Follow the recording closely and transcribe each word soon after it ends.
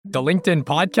The LinkedIn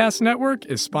Podcast Network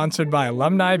is sponsored by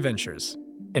Alumni Ventures.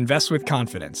 Invest with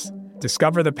confidence.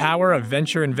 Discover the power of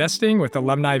venture investing with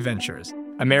Alumni Ventures,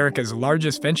 America's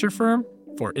largest venture firm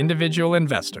for individual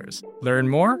investors. Learn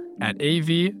more at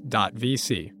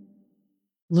av.vc.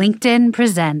 LinkedIn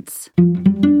presents.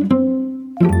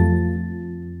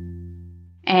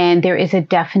 And there is a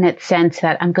definite sense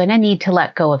that I'm going to need to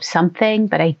let go of something,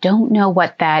 but I don't know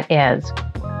what that is.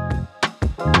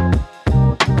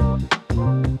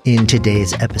 In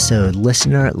today's episode,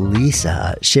 listener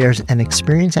Lisa shares an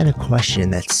experience and a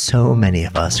question that so many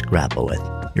of us grapple with.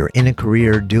 You're in a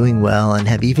career, doing well, and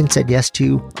have even said yes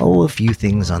to, a few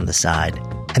things on the side.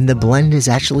 And the blend is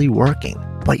actually working,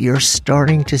 but you're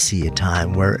starting to see a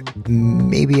time where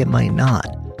maybe it might not.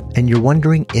 And you're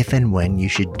wondering if and when you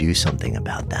should do something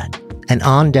about that. And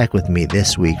on deck with me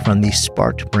this week from the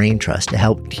Sparked Brain Trust to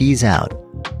help tease out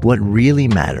what really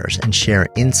matters and share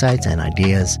insights and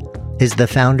ideas is the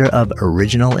founder of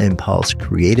Original Impulse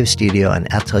Creative Studio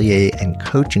and Atelier and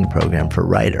Coaching Program for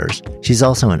Writers. She's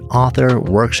also an author,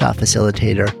 workshop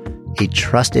facilitator, a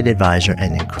trusted advisor,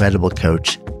 and incredible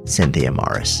coach, Cynthia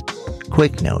Morris.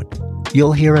 Quick note,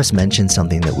 you'll hear us mention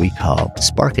something that we call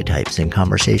Sparketypes in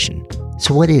conversation.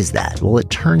 So what is that? Well, it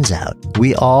turns out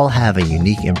we all have a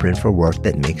unique imprint for work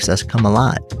that makes us come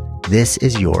alive. This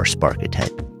is your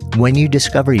Sparketype. When you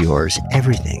discover yours,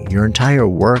 everything, your entire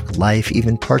work, life,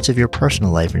 even parts of your personal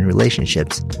life and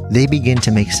relationships, they begin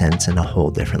to make sense in a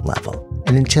whole different level.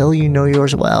 And until you know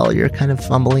yours well, you're kind of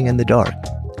fumbling in the dark.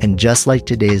 And just like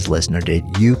today's listener did,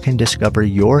 you can discover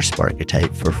your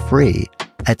Sparketype for free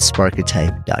at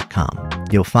sparketype.com.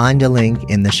 You'll find a link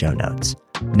in the show notes.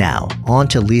 Now, on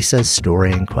to Lisa's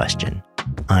story in question.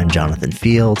 I'm Jonathan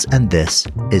Fields, and this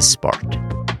is Sparked.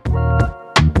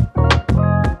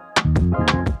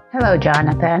 Hello,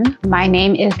 Jonathan. My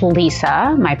name is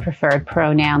Lisa. My preferred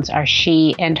pronouns are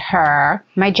she and her.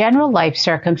 My general life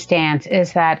circumstance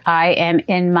is that I am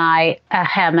in my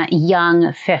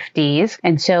young 50s,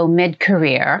 and so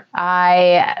mid-career.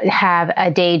 I have a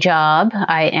day job.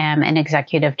 I am an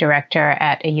executive director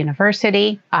at a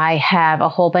university. I have a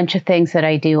whole bunch of things that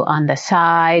I do on the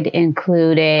side,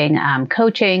 including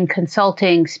coaching,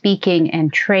 consulting, speaking,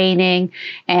 and training.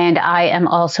 And I am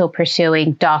also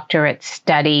pursuing doctorate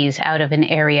studies out of an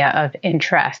area of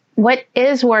interest. What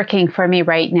is working for me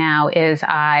right now is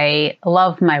I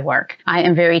love my work. I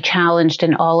am very challenged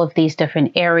in all of these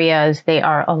different areas. They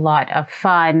are a lot of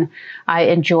fun. I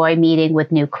enjoy meeting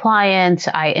with new clients.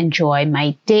 I enjoy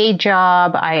my day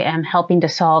job. I am helping to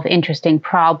solve interesting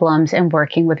problems and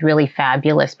working with really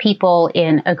fabulous people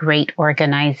in a great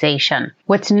organization.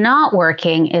 What's not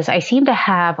working is I seem to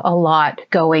have a lot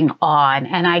going on,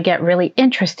 and I get really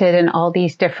interested in all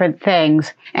these different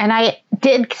things. And I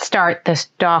did start this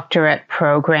doctorate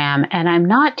program, and I'm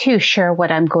not too sure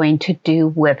what I'm going to do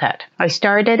with it. I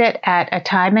started it at a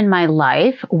time in my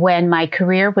life when my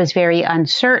career was very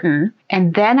uncertain,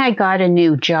 and then I got a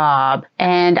new job,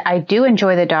 and I do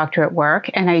enjoy the doctorate work,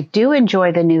 and I do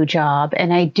enjoy the new job,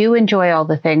 and I do enjoy all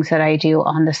the things that I do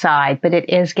on the side, but it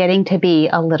is getting to be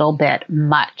a little bit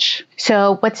much.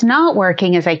 So what's not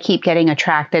working is I keep getting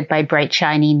attracted by bright,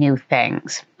 shiny new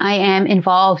things. I am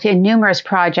involved in numerous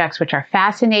projects which are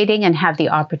fascinating and have the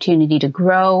opportunity to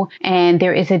grow, and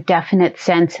there is a definite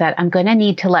sense that I'm going to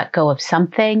need to let go of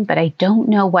something, but I don't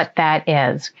know what that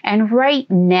is. And right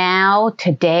now,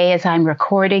 today, as I'm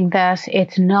recording this,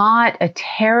 it's not a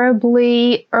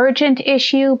terribly urgent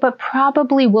issue, but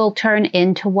probably will turn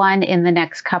into one in the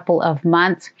next couple of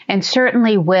months, and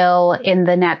certainly will in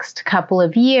the next couple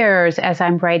of years as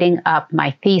I'm writing up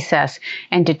my thesis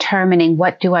and determining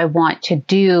what do I want to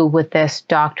do with this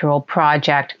doctoral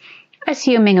project,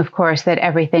 assuming, of course, that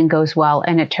everything goes well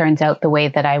and it turns out the way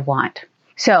that I want.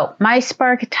 So my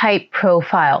Sparketype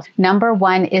profiles. Number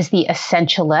one is the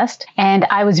Essentialist. And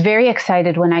I was very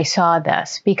excited when I saw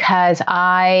this because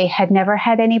I had never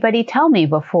had anybody tell me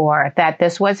before that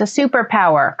this was a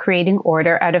superpower. Creating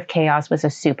order out of chaos was a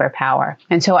superpower.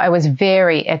 And so I was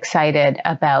very excited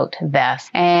about this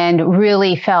and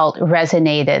really felt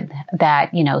resonated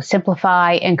that,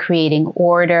 simplify and creating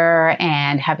order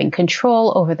and having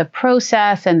control over the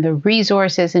process and the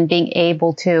resources and being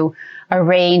able to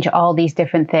arrange all these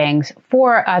different things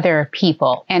for other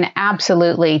people, and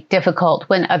absolutely difficult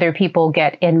when other people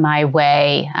get in my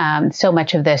way. So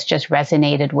much of this just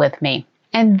resonated with me.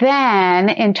 And then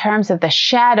in terms of the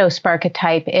shadow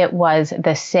Sparketype, it was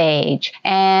the Sage.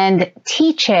 And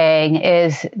teaching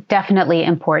is definitely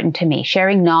important to me.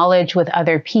 Sharing knowledge with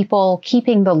other people,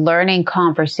 keeping the learning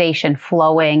conversation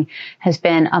flowing has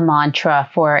been a mantra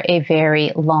for a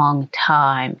very long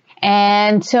time.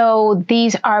 And so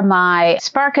these are my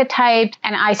Sparketypes,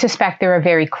 and I suspect they're a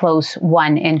very close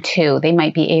 1 and 2. They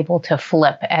might be able to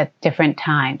flip at different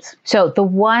times. So the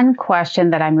one question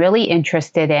that I'm really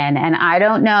interested in, and I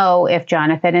don't know if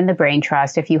Jonathan in the Brain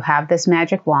Trust, if you have this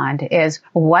magic wand, is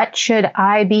what should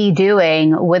I be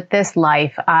doing with this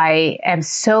life? I am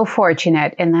so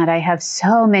fortunate in that I have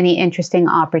so many interesting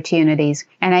opportunities,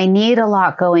 and I need a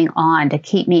lot going on to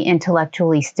keep me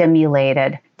intellectually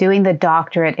stimulated. Doing the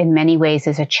doctorate in many ways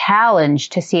is a challenge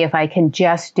to see if I can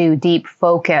just do deep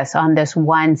focus on this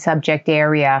one subject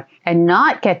area and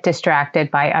not get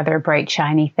distracted by other bright,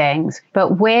 shiny things.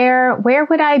 But where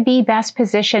would I be best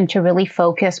positioned to really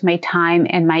focus my time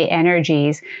and my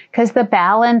energies? Because the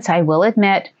balance, I will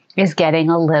admit, is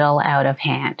getting a little out of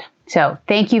hand. So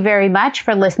thank you very much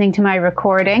for listening to my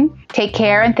recording. Take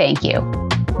care and thank you.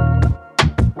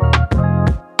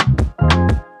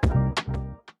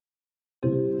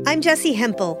 I'm Jessi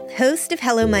Hempel, host of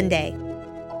Hello Monday.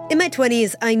 In my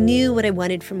 20s, I knew what I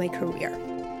wanted from my career.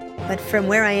 But from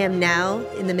where I am now,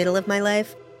 in the middle of my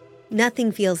life,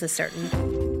 nothing feels as certain.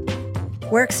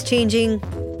 Work's changing,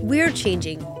 we're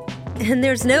changing, and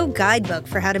there's no guidebook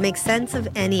for how to make sense of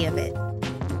any of it.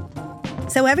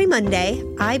 So every Monday,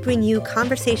 I bring you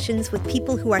conversations with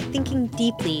people who are thinking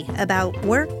deeply about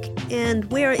work and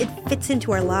where it fits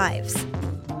into our lives.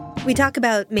 We talk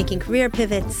about making career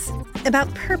pivots,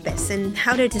 about purpose and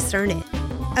how to discern it,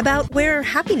 about where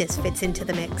happiness fits into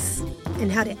the mix,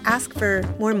 and how to ask for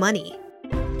more money.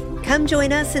 Come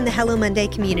join us in the Hello Monday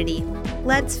community.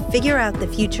 Let's figure out the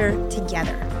future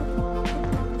together.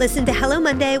 Listen to Hello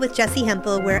Monday with Jessi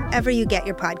Hempel wherever you get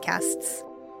your podcasts.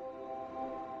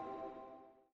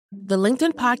 The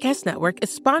LinkedIn Podcast Network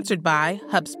is sponsored by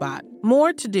HubSpot.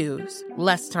 More to-dos,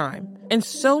 less time, and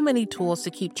so many tools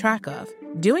to keep track of.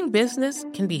 Doing business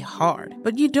can be hard,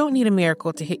 but you don't need a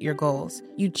miracle to hit your goals.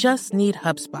 You just need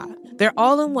HubSpot. Their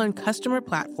all-in-one customer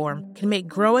platform can make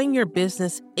growing your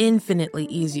business infinitely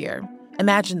easier.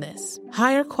 Imagine this: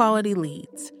 higher quality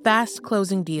leads, fast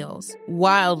closing deals,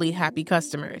 wildly happy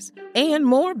customers, and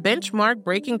more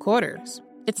benchmark-breaking quarters.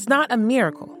 It's not a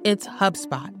miracle, it's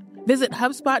HubSpot. Visit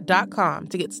HubSpot.com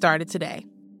to get started today.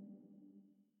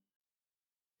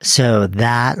 So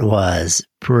that was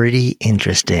pretty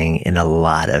interesting in a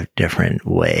lot of different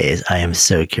ways. I am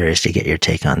so curious to get your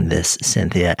take on this,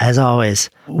 Cynthia. As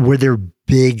always, were there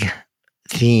big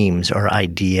themes or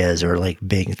ideas or like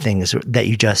big things that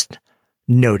you just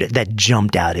noted that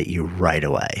jumped out at you right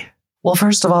away? Well,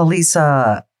 first of all,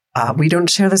 Lisa, we don't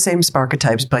share the same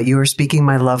Sparketypes, but you are speaking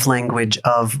my love language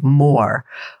of more.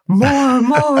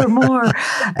 And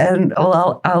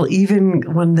I'll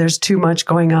even, when there's too much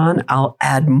going on, I'll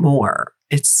add more.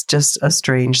 It's just a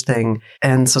strange thing.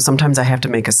 And so sometimes I have to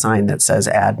make a sign that says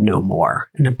add no more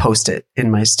and post it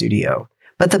in my studio.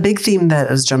 But the big theme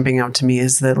that is jumping out to me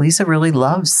is that Lisa really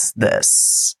loves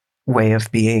this way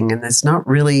of being. And it's not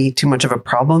really too much of a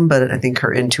problem, but I think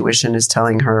her intuition is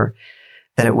telling her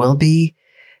that it will be.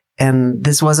 And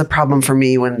this was a problem for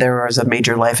me when there was a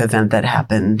major life event that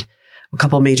happened. A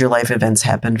couple major life events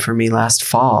happened for me last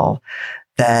fall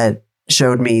that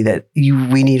showed me that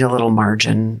we need a little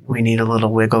margin. We need a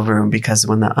little wiggle room, because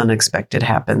when the unexpected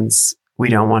happens, we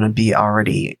don't want to be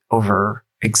already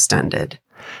overextended.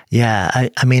 Yeah.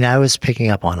 I mean, I was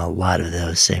picking up on a lot of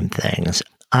those same things.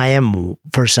 I am,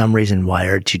 for some reason,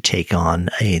 wired to take on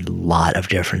a lot of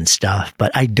different stuff,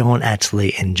 but I don't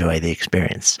actually enjoy the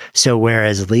experience. So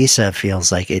whereas Lisa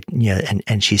feels like it,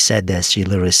 and she said this, she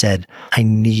literally said, I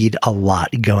need a lot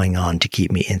going on to keep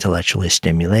me intellectually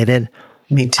stimulated.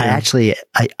 Me too.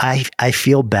 I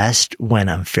feel best when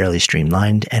I'm fairly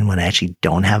streamlined and when I actually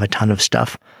don't have a ton of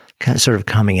stuff sort of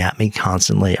coming at me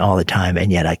constantly all the time.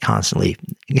 And yet I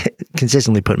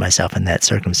consistently put myself in that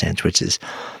circumstance, which is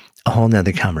a whole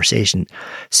nother conversation.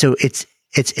 So it's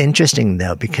interesting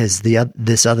though, because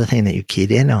this other thing that you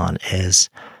keyed in on is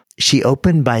she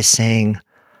opened by saying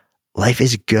life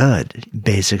is good.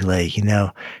 Basically,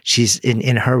 she's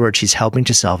in her words, she's helping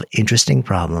to solve interesting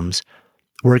problems,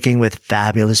 working with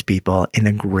fabulous people in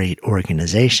a great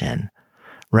organization,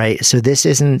 right? So this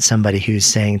isn't somebody who's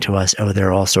saying to us, oh, there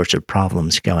are all sorts of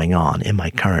problems going on in my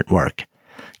current work.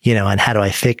 And how do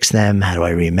I fix them? How do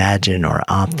I reimagine or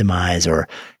optimize, or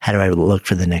how do I look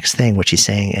for the next thing? What she's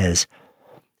saying is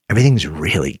everything's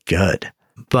really good,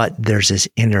 but there's this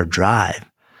inner drive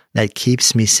that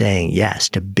keeps me saying yes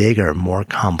to bigger, more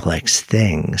complex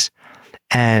things.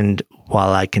 And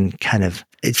while I can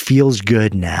it feels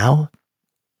good now,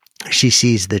 she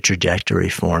sees the trajectory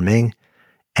forming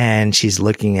and she's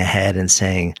looking ahead and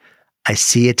saying, I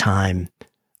see a time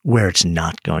where it's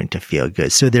not going to feel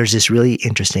good. So there's this really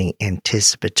interesting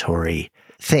anticipatory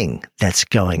thing that's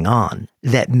going on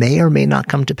that may or may not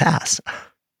come to pass?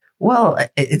 Well,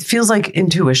 it feels like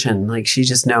intuition. Like she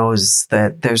just knows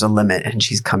that there's a limit and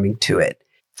she's coming to it.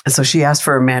 So she asked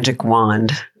for a magic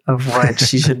wand of what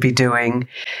she should be doing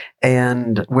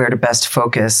and where to best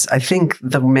focus. I think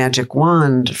the magic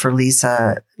wand for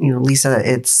Lisa, Lisa,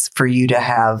 it's for you to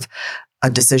have a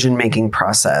decision-making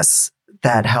process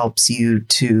that helps you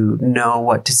to know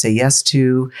what to say yes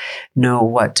to, know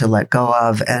what to let go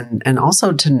of, and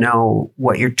also to know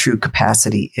what your true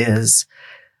capacity is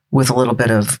with a little bit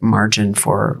of margin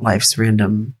for life's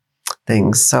random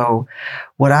things. So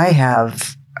what I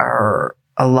have are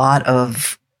a lot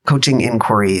of coaching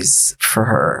inquiries for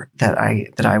her that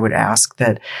I would ask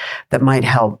that might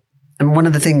help. And one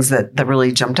of the things that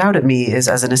really jumped out at me is,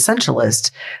 as an essentialist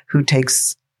who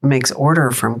makes order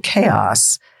from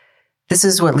chaos, this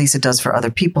is what Lisa does for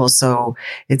other people. So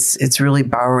it's really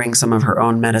borrowing some of her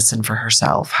own medicine for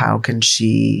herself. How can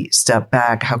she step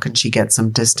back? How can she get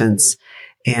some distance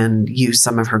and use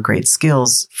some of her great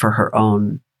skills for her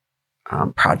own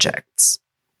projects?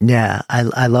 Yeah,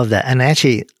 I love that. And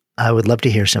actually, I would love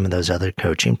to hear some of those other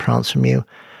coaching prompts from you.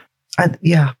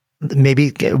 Yeah.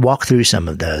 Maybe walk through some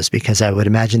of those, because I would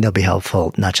imagine they'll be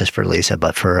helpful, not just for Lisa,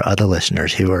 but for other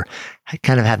listeners who are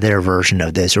kind of have their version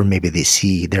of this, or maybe they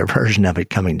see their version of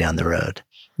it coming down the road.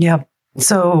 Yeah.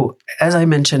 So as I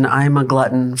mentioned, I'm a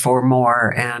glutton for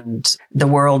more, and the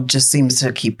world just seems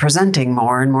to keep presenting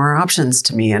more and more options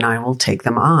to me, and I will take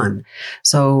them on.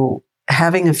 So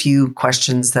having a few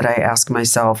questions that I ask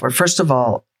myself, or first of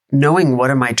all, knowing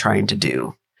what am I trying to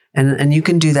do? And you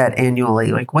can do that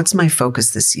annually. Like, what's my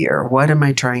focus this year? What am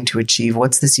I trying to achieve?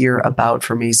 What's this year about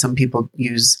for me? Some people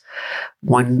use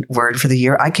one word for the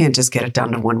year. I can't just get it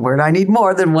down to one word. I need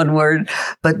more than one word,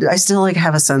 but I still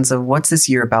have a sense of what's this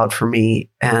year about for me,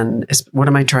 and what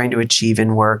am I trying to achieve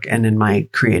in work and in my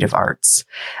creative arts?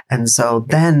 And so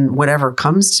then whatever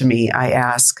comes to me, I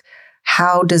ask,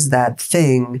 how does that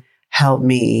thing help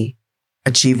me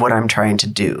achieve what I'm trying to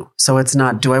do? So it's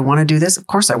not, do I want to do this? Of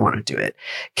course I want to do it.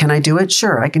 Can I do it?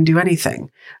 Sure, I can do anything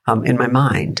in my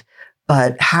mind.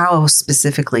 But how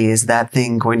specifically is that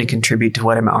thing going to contribute to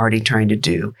what I'm already trying to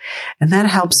do? And that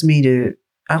helps me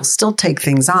I'll still take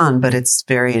things on, but it's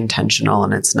very intentional,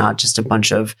 and it's not just a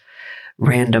bunch of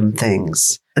random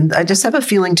things. And I just have a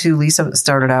feeling too, Lisa,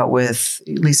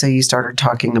 you started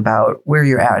talking about where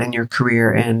you're at in your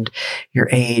career and your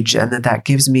age, and that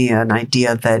gives me an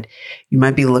idea that you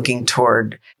might be looking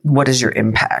toward what is your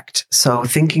impact. So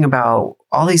thinking about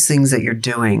all these things that you're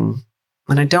doing,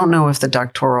 and I don't know if the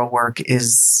doctoral work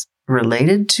is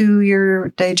related to your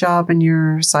day job and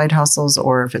your side hustles,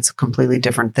 or if it's a completely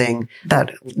different thing.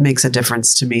 That makes a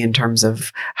difference to me in terms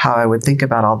of how I would think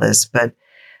about all this. But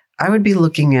I would be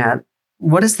looking at,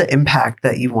 what is the impact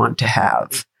that you want to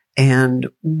have? And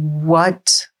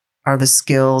what are the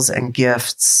skills and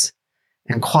gifts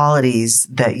and qualities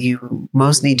that you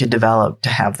most need to develop to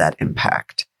have that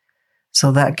impact?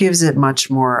 So that gives it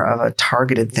much more of a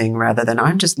targeted thing, rather than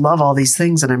I just love all these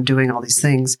things and I'm doing all these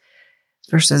things,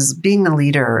 versus being a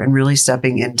leader and really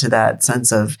stepping into that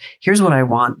sense of, here's what I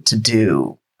want to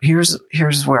do. Here's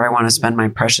where I want to spend my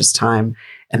precious time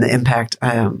and the impact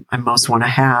I most want to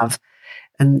have.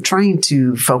 And trying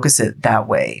to focus it that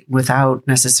way without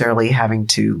necessarily having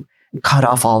to cut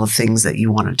off all the things that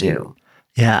you want to do.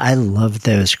 Yeah, I love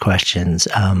those questions.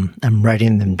 I'm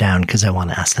writing them down because I want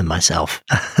to ask them myself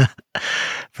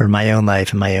for my own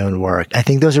life and my own work. I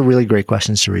think those are really great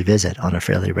questions to revisit on a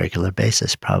fairly regular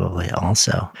basis, probably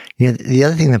also. The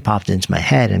other thing that popped into my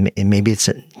head, and maybe it's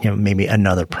maybe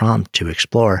another prompt to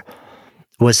explore,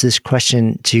 was this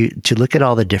question to look at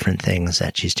all the different things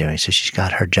that she's doing. So she's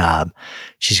got her job,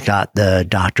 she's got the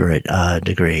doctorate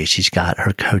degree, she's got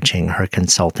her coaching, her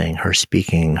consulting, her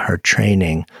speaking, her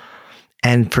training.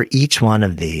 And for each one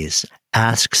of these,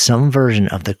 ask some version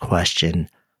of the question,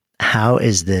 how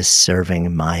is this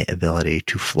serving my ability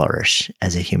to flourish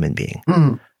as a human being?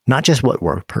 Not just what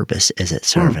work purpose is it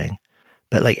serving,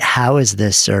 but like, how is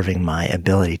this serving my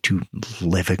ability to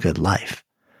live a good life?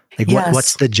 Like,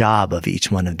 what's the job of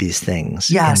each one of these things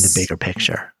in the bigger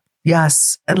picture?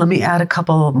 Yes. And let me add a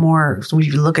couple more. So we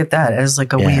look at that as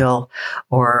like a wheel,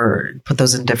 or put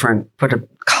those in put a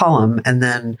column. And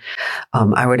then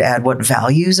I would add, what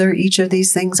values are each of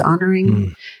these things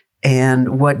honoring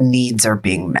and what needs are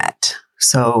being met?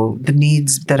 So the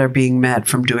needs that are being met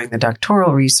from doing the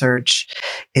doctoral research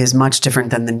is much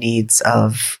different than the needs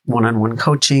of one-on-one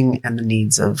coaching and the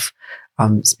needs of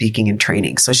speaking and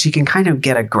training. So she can kind of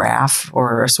get a graph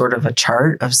or a sort of a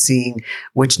chart of seeing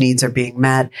which needs are being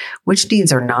met, which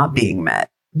needs are not being met.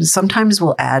 sometimes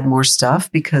we'll add more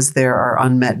stuff because there are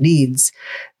unmet needs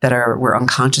that we're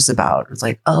unconscious about. It's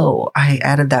like, oh, I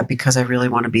added that because I really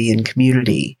want to be in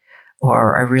community,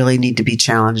 or I really need to be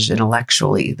challenged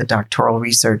intellectually. The doctoral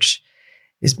research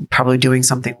is probably doing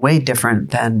something way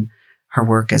different than her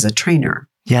work as a trainer.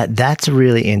 Yeah, that's a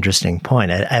really interesting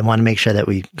point. I want to make sure that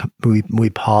we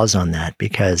pause on that,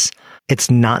 because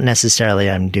it's not necessarily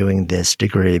I'm doing this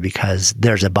degree because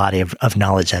there's a body of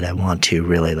knowledge that I want to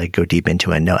really like go deep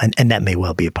into and know, and that may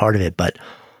well be a part of it, but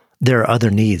there are other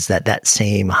needs that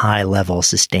same high level,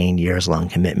 sustained, years-long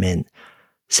commitment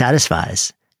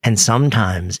satisfies. And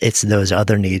sometimes it's those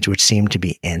other needs which seem to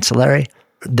be ancillary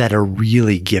that are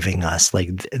really giving us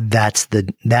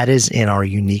that is in our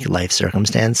unique life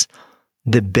circumstance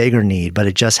the bigger need, but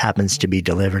it just happens to be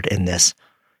delivered in this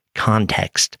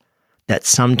context that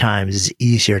sometimes is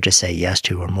easier to say yes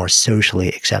to or more socially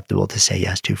acceptable to say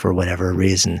yes to for whatever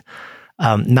reason.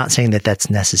 Not saying that that's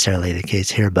necessarily the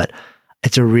case here, but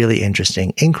it's a really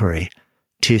interesting inquiry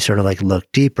to sort of like look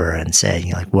deeper and say,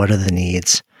 you know, like, what are the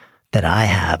needs that I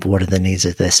have? What are the needs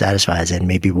that this satisfies? And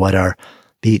maybe what are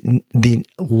the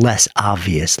less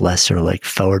obvious, less sort of like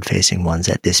forward-facing ones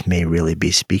that this may really be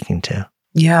speaking to?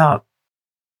 Yeah.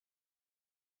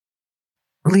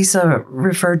 Lisa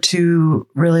referred to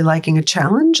really liking a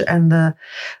challenge, and the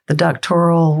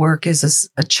doctoral work is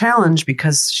a challenge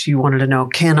because she wanted to know,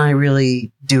 can I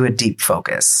really do a deep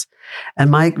focus? And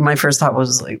my first thought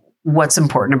was like, what's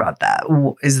important about that?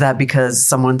 Is that because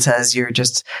someone says you're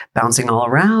just bouncing all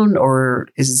around, or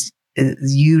is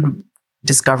you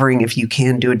discovering if you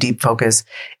can do a deep focus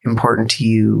important to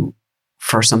you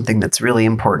for something that's really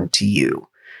important to you?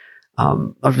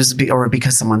 Or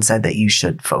because someone said that you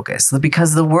should focus.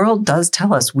 Because the world does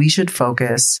tell us we should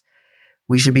focus.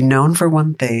 We should be known for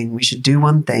one thing. We should do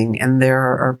one thing. And there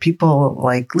are people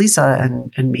like Lisa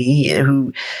and me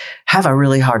who have a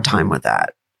really hard time with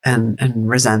that and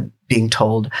resent being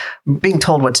told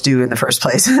what to do in the first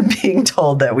place and being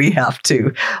told that we have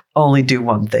to only do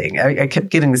one thing. I kept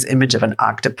getting this image of an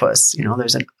octopus. You know,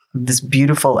 there's this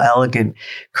beautiful, elegant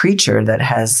creature that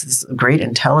has this great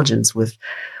intelligence with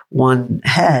one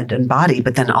head and body,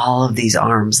 but then all of these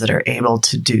arms that are able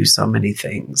to do so many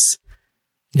things.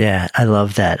 Yeah, I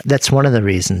love that. That's one of the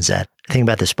reasons that I think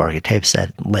about the Sparketypes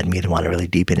that led me to want to really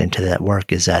deepen into that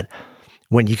work is that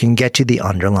when you can get to the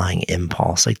underlying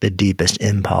impulse, like the deepest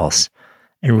impulse,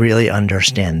 and really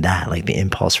understand that, like the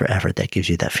impulse for effort that gives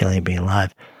you that feeling of being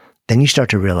alive, then you start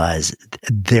to realize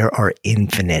there are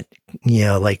infinite, you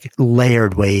know, like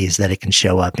layered ways that it can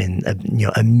show up in,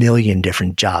 a million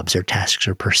different jobs or tasks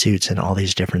or pursuits and all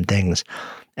these different things.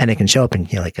 And it can show up in,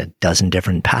 you know, like a dozen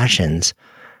different passions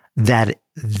that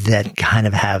kind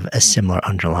of have a similar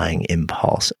underlying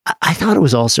impulse. I thought it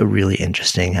was also really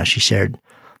interesting how she shared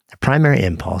the primary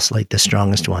impulse, like the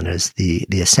strongest one is the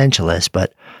essentialist,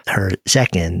 but her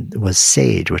second was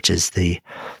sage, which is the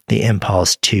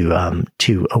impulse to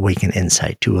awaken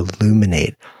insight, to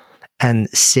illuminate. And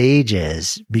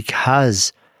sages,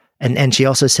 because, and she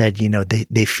also said, you know,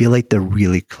 they feel like they're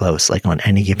really close, like on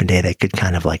any given day, they could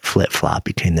kind of like flip flop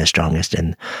between the strongest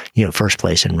and, you know, first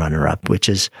place and runner up, which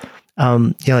is, you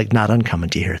know, like not uncommon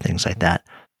to hear things like that.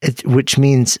 Which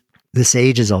means the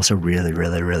sage is also really,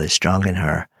 really, really strong in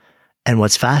her. And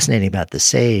what's fascinating about the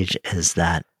sage is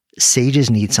that sages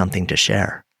need something to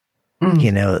share.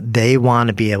 You know, they want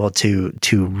to be able to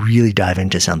really dive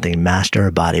into something, master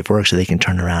a body of work so they can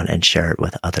turn around and share it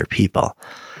with other people.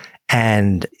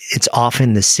 And it's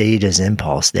often the sage's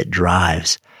impulse that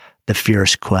drives the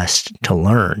fierce quest to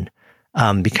learn,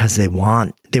 because they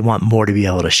want more to be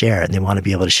able to share, and they want to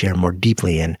be able to share more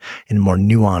deeply and in more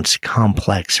nuanced,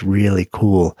 complex, really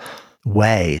cool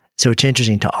way. So it's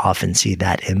interesting to often see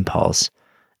that impulse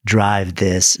drive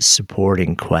this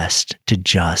supporting quest to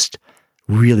just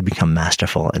really become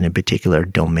masterful in a particular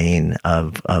domain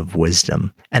of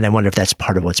wisdom. And I wonder if that's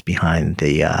part of what's behind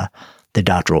the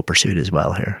doctoral pursuit as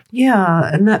well here.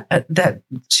 Yeah, and that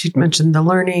she mentioned the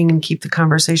learning and keep the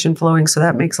conversation flowing, so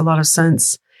that makes a lot of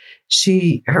sense.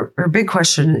 Her big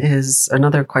question is,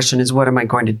 another question is, what am I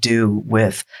going to do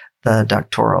with the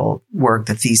doctoral work,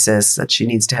 the thesis, that she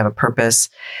needs to have a purpose?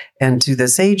 And to the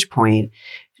sage point,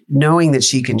 knowing that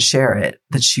she can share it,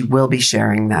 that she will be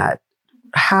sharing that.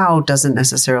 How doesn't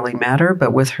necessarily matter,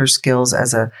 but with her skills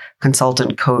as a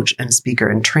consultant, coach, and speaker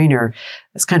and trainer,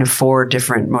 it's kind of 4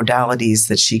 different modalities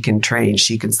that she can train.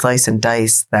 She can slice and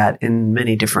dice that in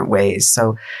many different ways.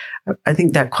 So I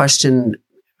think that question,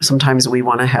 sometimes we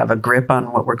want to have a grip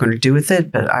on what we're going to do with it,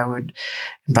 but I would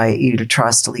invite you to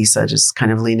trust Lisa, just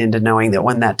kind of lean into knowing that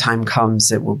when that time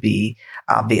comes, it will be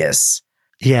obvious.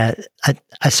 Yeah,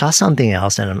 I saw something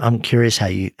else, and I'm curious how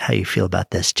you feel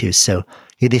about this too. So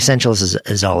the Essentials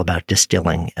is all about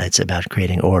distilling. It's about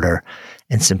creating order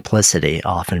and simplicity,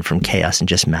 often from chaos and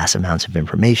just mass amounts of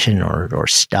information or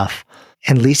stuff.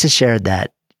 And Lisa shared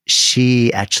that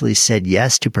she actually said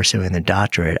yes to pursuing the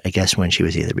doctorate, I guess when she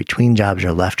was either between jobs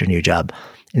or left her new job.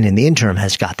 And in the interim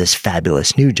has got this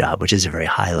fabulous new job, which is a very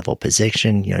high level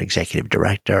position, executive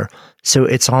director. So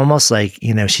it's almost like,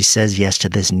 she says yes to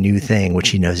this new thing, which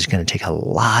she knows is going to take a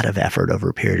lot of effort over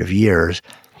a period of years.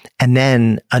 And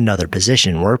then another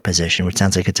position, work position, which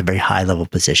sounds like it's a very high level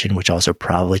position, which also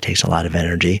probably takes a lot of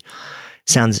energy.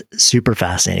 Sounds super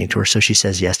fascinating to her. So she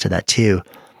says yes to that too.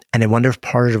 And I wonder if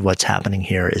part of what's happening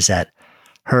here is that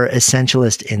her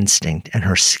essentialist instinct and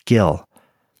her skill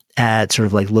at sort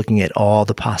of like looking at all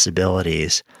the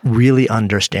possibilities, really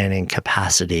understanding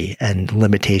capacity and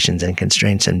limitations and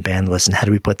constraints and bandwidths, and how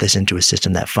do we put this into a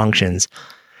system that functions.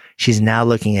 She's now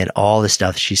looking at all the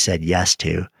stuff she said yes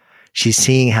to. She's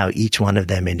seeing how each one of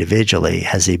them individually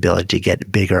has the ability to get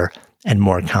bigger and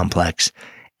more complex.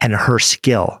 And her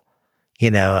skill,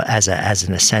 as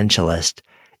an essentialist,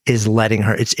 is letting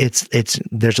her,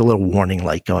 there's a little warning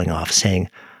light going off saying,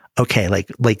 okay, like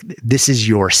this is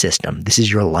your system. This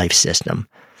is your life system.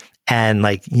 And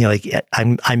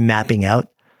I'm mapping out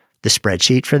the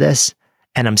spreadsheet for this.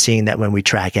 And I'm seeing that when we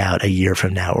track out a year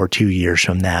from now or 2 years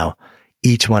from now,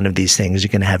 each one of these things are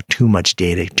going to have too much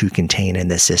data to contain in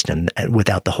this system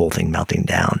without the whole thing melting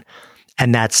down.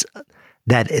 And that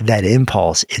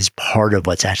impulse is part of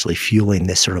what's actually fueling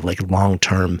this sort of like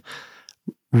long-term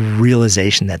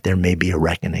realization that there may be a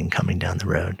reckoning coming down the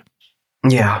road.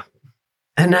 Yeah.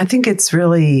 And I think it's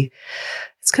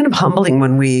kind of humbling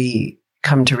when we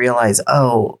come to realize,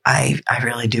 I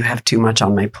really do have too much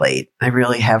on my plate. I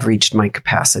really have reached my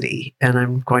capacity, and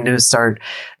I'm going to start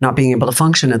not being able to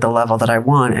function at the level that I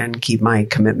want and keep my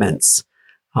commitments.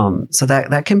 So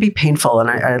that can be painful. And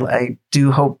I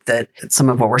do hope that some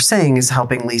of what we're saying is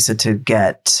helping Lisa to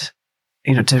get,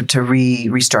 to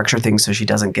restructure things so she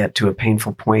doesn't get to a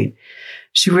painful point.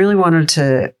 She really wanted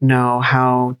to know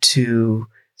how to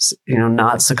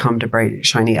not succumb to bright,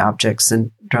 shiny object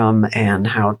syndrome and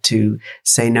how to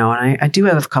say no. And I do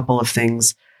have a couple of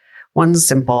things. One's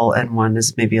simple and one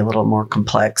is maybe a little more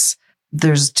complex.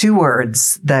 There's 2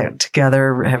 words that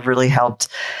together have really helped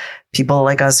people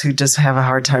like us who just have a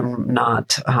hard time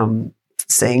not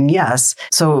saying yes.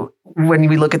 So when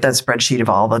we look at that spreadsheet of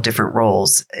all the different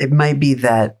roles, it might be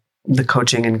that the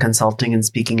coaching and consulting and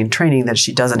speaking and training, that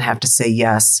she doesn't have to say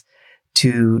yes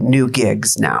to new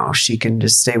gigs now. She can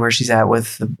just stay where she's at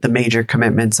with the major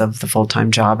commitments of the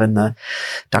full-time job and the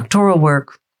doctoral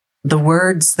work. The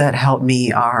words that help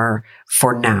me are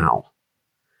for now.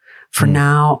 For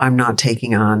now, I'm not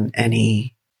taking on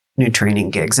any new training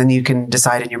gigs. And you can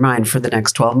decide in your mind for the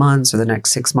next 12 months or the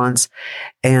next 6 months.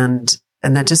 And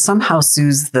that just somehow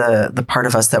soothes the part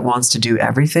of us that wants to do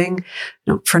everything.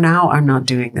 For now, I'm not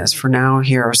doing this. For now,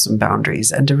 here are some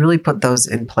boundaries. And to really put those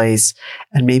in place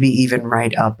and maybe even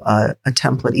write up a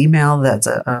template email that's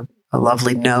a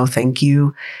lovely no, thank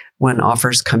you when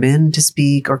offers come in to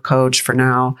speak or coach for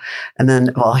now. And then,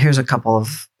 here's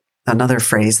another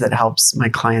phrase that helps my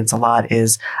clients a lot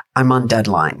is I'm on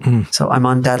deadline. So I'm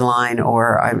on deadline,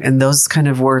 and those kind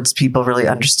of words people really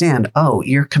understand. Oh,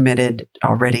 you're committed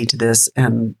already to this,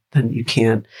 and then you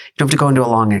don't have to go into a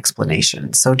long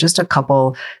explanation. So just a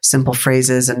couple simple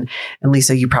phrases. And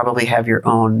Lisa, you probably have your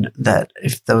own, that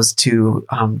if those 2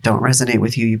 don't resonate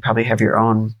with you, you probably have your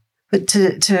own. But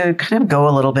to kind of go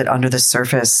a little bit under the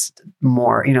surface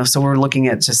more, so we're looking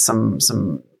at just some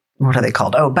what are they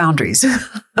called? Boundaries.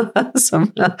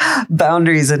 Some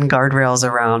boundaries and guardrails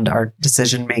around our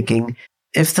decision making.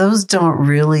 If those don't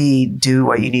really do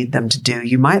what you need them to do,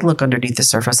 you might look underneath the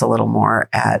surface a little more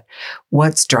at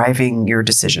what's driving your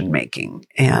decision making,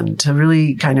 and to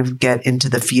really kind of get into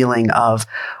the feeling of,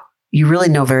 you really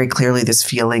know very clearly this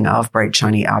feeling of bright,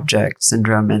 shiny object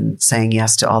syndrome and saying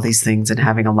yes to all these things and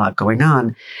having a lot going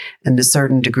on. And a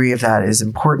certain degree of that is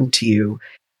important to you.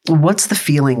 What's the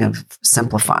feeling of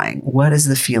simplifying? What is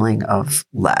the feeling of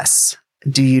less?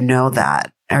 Do you know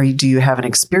that? Or do you have an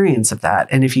experience of that?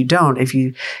 And if you don't, if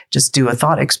you just do a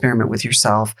thought experiment with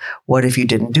yourself, what if you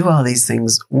didn't do all these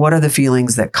things? What are the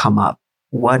feelings that come up?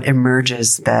 What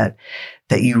emerges that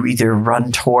you either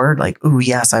run toward, like, oh,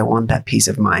 yes, I want that peace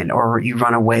of mind, or you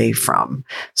run away from?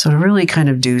 So to really kind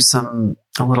of do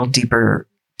a little deeper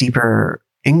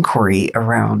inquiry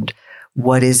around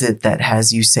what is it that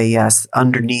has you say yes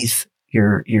underneath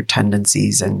your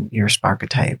tendencies and your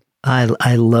sparketype.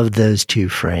 I love those 2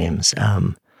 frames.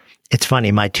 It's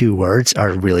funny. My 2 words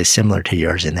are really similar to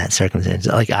yours in that circumstance.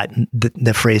 Like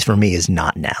the phrase for me is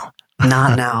not now.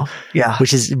 Not now. Yeah.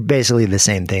 Which is basically the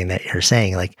same thing that you're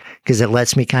saying. Like, because it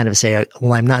lets me kind of say,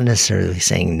 well, I'm not necessarily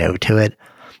saying no to it.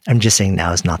 I'm just saying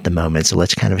now is not the moment. So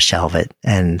let's kind of shelve it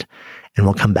and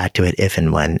we'll come back to it if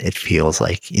and when it feels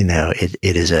like, it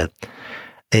is a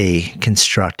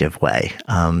constructive way,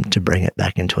 to bring it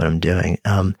back into what I'm doing.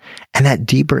 And that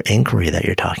deeper inquiry that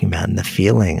you're talking about and the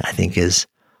feeling, I think is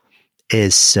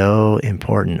so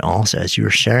important also. As you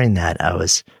were sharing that, I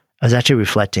was actually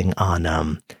reflecting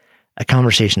on, a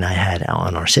conversation I had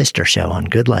on our sister show on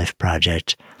Good Life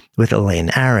Project with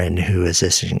Elaine Aron, who is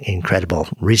this incredible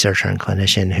researcher and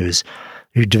clinician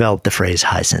who developed the phrase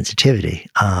high sensitivity,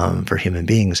 for human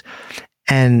beings.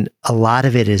 And a lot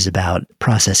of it is about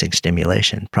processing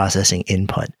stimulation, processing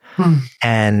input.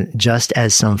 And just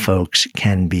as some folks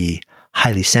can be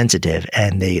highly sensitive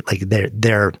and they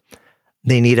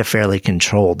need a fairly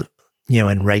controlled,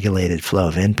 and regulated flow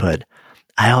of input,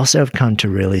 I also have come to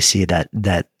really see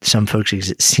that some folks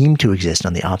seem to exist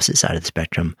on the opposite side of the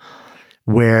spectrum,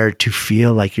 where to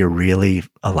feel like you're really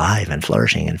alive and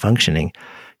flourishing and functioning,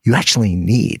 you actually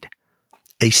need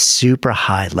a super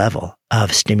high level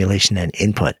of stimulation and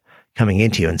input coming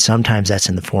into you. And sometimes that's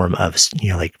in the form of,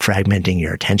 like fragmenting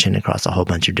your attention across a whole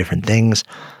bunch of different things.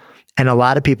 And a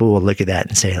lot of people will look at that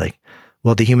and say like,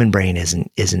 well, the human brain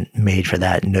isn't made for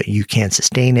that. No, you can't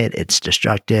sustain it. It's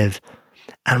destructive.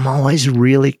 And I'm always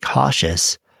really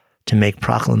cautious to make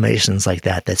proclamations like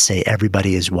that say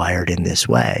everybody is wired in this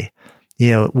way,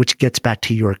 which gets back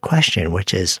to your question,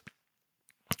 which is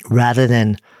rather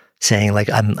than saying like,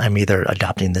 I'm either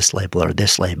adopting this label or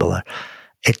this label, or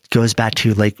it goes back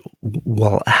to like,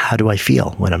 well, how do I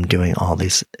feel when I'm doing all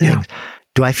these things?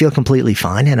 Do I feel completely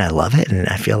fine and I love it and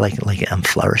I feel like I'm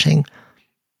flourishing?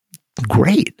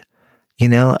 Great.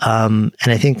 And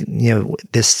I think,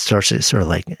 this starts to sort of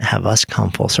like have us come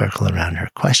full circle around her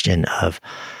question of,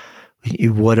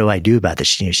 what do I do about this?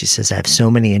 She says, I have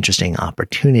so many interesting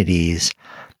opportunities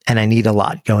and I need a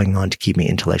lot going on to keep me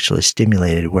intellectually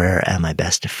stimulated. Where am I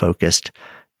best focused,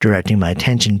 directing my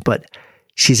attention? But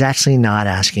she's actually not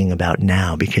asking about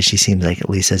now because she seems like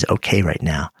Lisa's okay right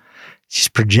now. She's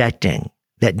projecting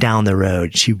that down the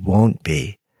road she won't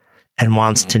be and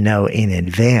wants to know in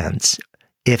advance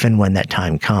if and when that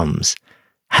time comes,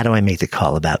 how do I make the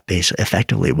call about basically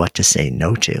effectively what to say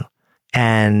no to?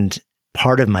 And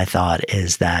part of my thought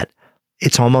is that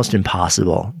it's almost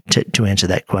impossible to answer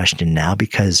that question now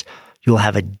because you'll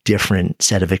have a different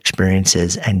set of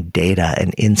experiences and data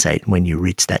and insight when you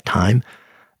reach that time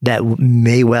that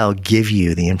may well give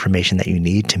you the information that you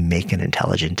need to make an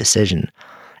intelligent decision.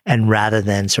 And rather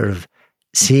than sort of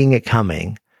seeing it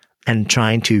coming and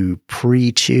trying to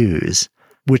pre-choose,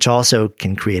 which also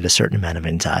can create a certain amount of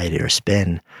anxiety or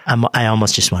spin. I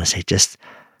almost just want to say, just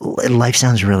life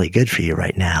sounds really good for you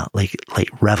right now. Like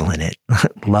revel in it,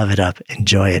 love it up,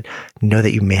 enjoy it. Know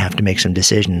that you may have to make some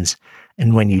decisions.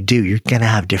 And when you do, you're going to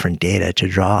have different data to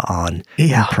draw on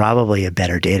and probably a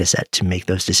better data set to make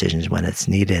those decisions when it's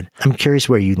needed. I'm curious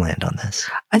where you land on this.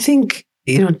 I think,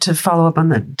 to follow up on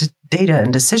the data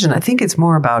and decision, I think it's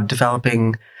more about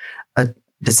developing a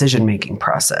decision-making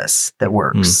process that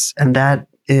works. And that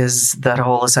is that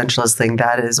whole essentialist thing.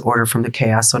 That is order from the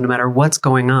chaos. So no matter what's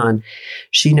going on,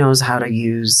 she knows how to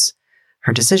use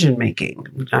her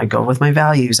decision-making. I go with my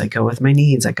values. I go with my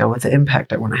needs. I go with the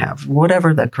impact I want to have,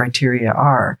 whatever the criteria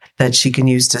are that she can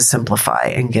use to simplify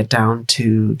and get down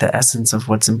to the essence of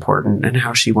what's important and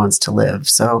how she wants to live.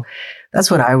 So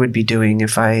that's what I would be doing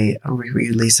if I were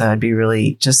you, Lisa. I'd be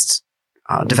really just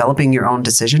developing your own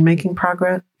decision-making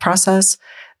process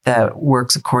that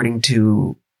works according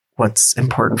to what's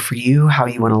important for you, how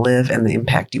you want to live, and the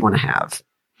impact you want to have.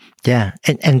 Yeah.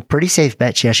 And pretty safe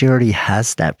bet she actually already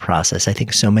has that process. I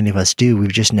think so many of us do.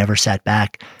 We've just never sat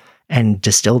back and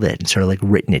distilled it and sort of like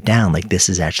written it down. Like, this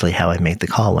is actually how I make the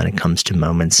call when it comes to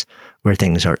moments where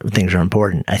things are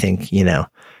important. I think,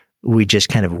 we just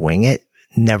kind of wing it,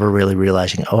 never really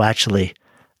realizing, actually,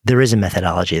 there is a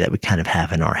methodology that we kind of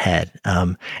have in our head.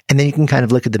 And then you can kind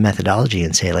of look at the methodology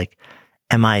and say, like,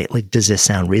 does this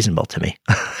sound reasonable to me?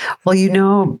 Well, you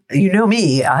know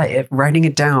me, writing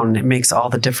it down, it makes all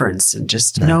the difference. And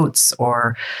just notes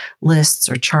or lists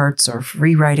or charts or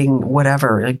rewriting,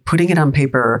 whatever, like putting it on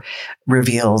paper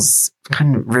reveals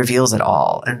it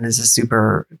all and is a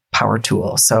super power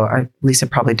tool. So Lisa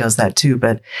probably does that too.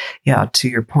 But yeah, to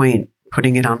your point,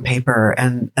 putting it on paper,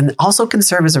 and also can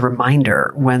serve as a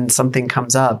reminder when something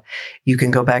comes up. You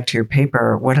can go back to your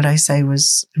paper. What did I say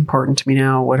was important to me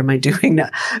now? What am I doing now?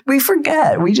 We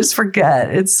forget. We just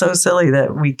forget. It's so silly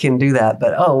that we can do that.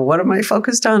 But, oh, what am I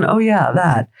focused on? Oh, yeah,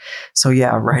 that. So,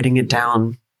 yeah, writing it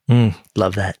down.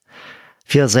 Love that.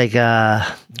 Feels like a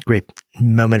great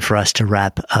moment for us to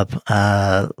wrap up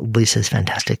Lisa's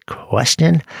fantastic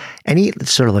question. Any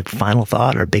sort of like final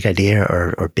thought or big idea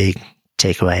or big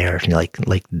takeaway, or like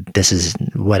this is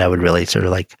what I would really sort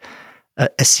of like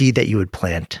a seed that you would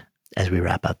plant as we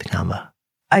wrap up the combo?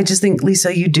 I just think,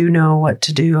 Lisa, you do know what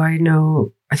to do.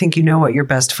 I think you know what your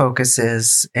best focus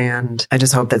is. And I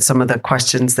just hope that some of the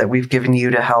questions that we've given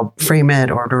you to help frame it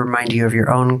or to remind you of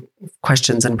your own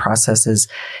questions and processes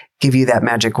give you that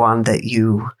magic wand that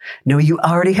you know you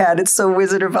already had. It's so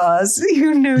Wizard of Oz.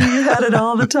 You knew you had it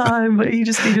all the time, but you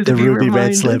just needed to be reminded. The ruby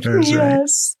red slippers,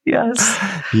 yes, right?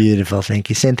 Yes. Beautiful. Thank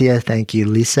you, Cynthia. Thank you,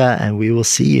 Lisa. And we will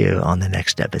see you on the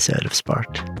next episode of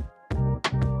Sparked.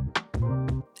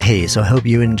 Hey, so I hope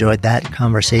you enjoyed that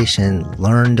conversation,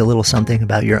 learned a little something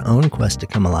about your own quest to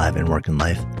come alive in work and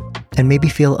life, and maybe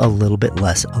feel a little bit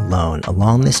less alone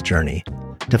along this journey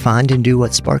to find and do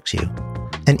what sparks you.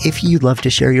 And if you'd love to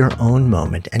share your own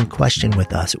moment and question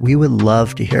with us, we would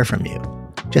love to hear from you.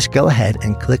 Just go ahead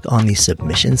and click on the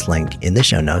submissions link in the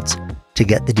show notes to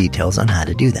get the details on how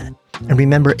to do that. And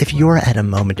remember, if you're at a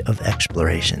moment of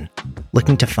exploration,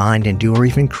 looking to find and do or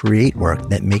even create work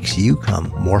that makes you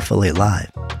come more fully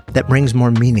alive, that brings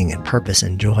more meaning and purpose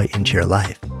and joy into your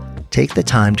life, take the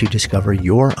time to discover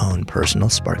your own personal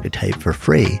Sparketype for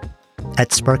free at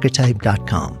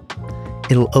Sparketype.com.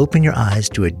 It'll open your eyes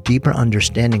to a deeper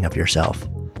understanding of yourself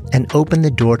and open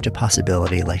the door to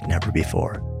possibility like never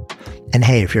before. And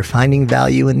hey, if you're finding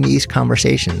value in these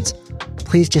conversations,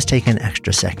 please just take an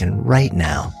extra second right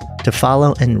now to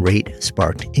follow and rate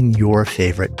Sparked in your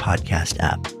favorite podcast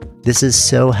app. This is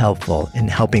so helpful in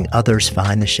helping others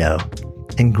find the show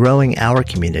and growing our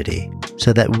community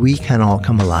so that we can all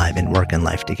come alive in work and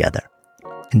life together.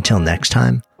 Until next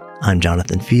time, I'm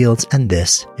Jonathan Fields, and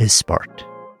this is Sparked.